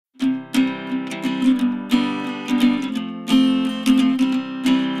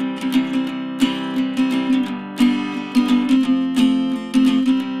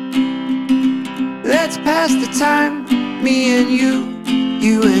time, me and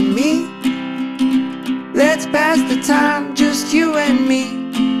you and me. Let's pass the time, just you and me.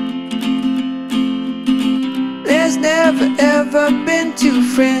 There's never ever been two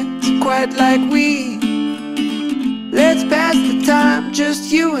friends quite like we. Let's pass the time,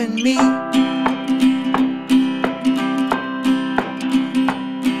 just you and me.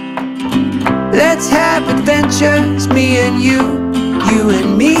 Let's have adventures, me and you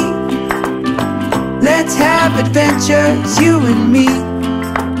and me. Let's have adventures, you and me.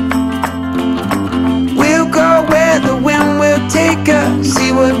 We'll go where the wind will take us,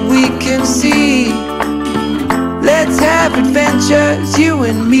 see what we can see. Let's have adventures, you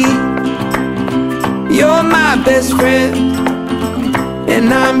and me. You're my best friend,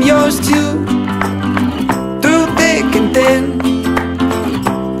 and I'm yours too. Through thick and thin,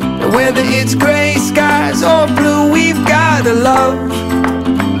 whether it's gray skies or blue, we've got a love,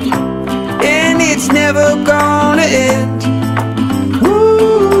 and it's never gonna end.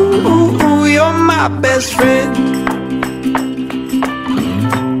 Ooh, you're my best friend.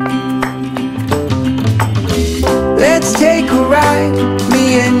 Let's take a ride,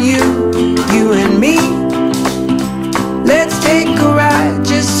 me and you and me. Let's take a ride,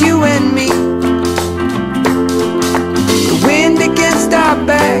 just you and me. The wind against our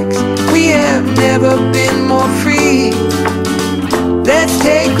backs, we have never been more free. Let's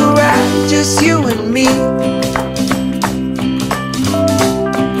take a ride, just you and me.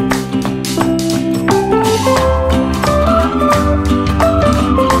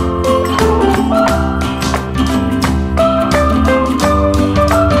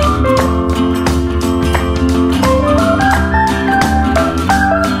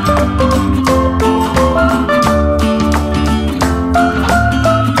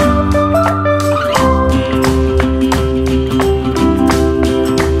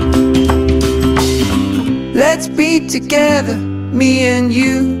 Let's be together, me and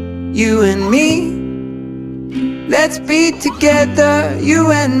you and me. Let's be together,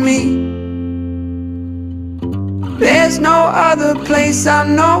 you and me. There's no other place I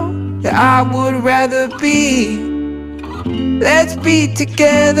know that I would rather be. Let's be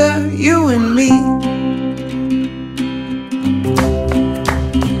together, you and me.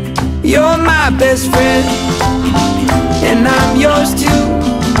 You're my best friend, and I'm yours too.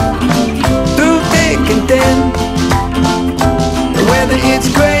 Through thick and thin, whether it's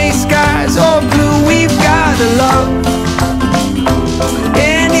gray skies or blue, we've got a love,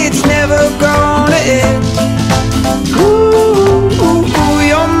 and it's never gonna end. Ooh,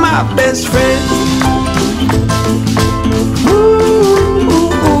 you're my best friend.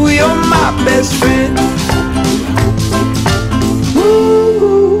 Ooh, you're my best friend.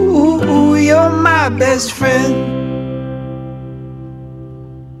 Ooh, you're my best friend.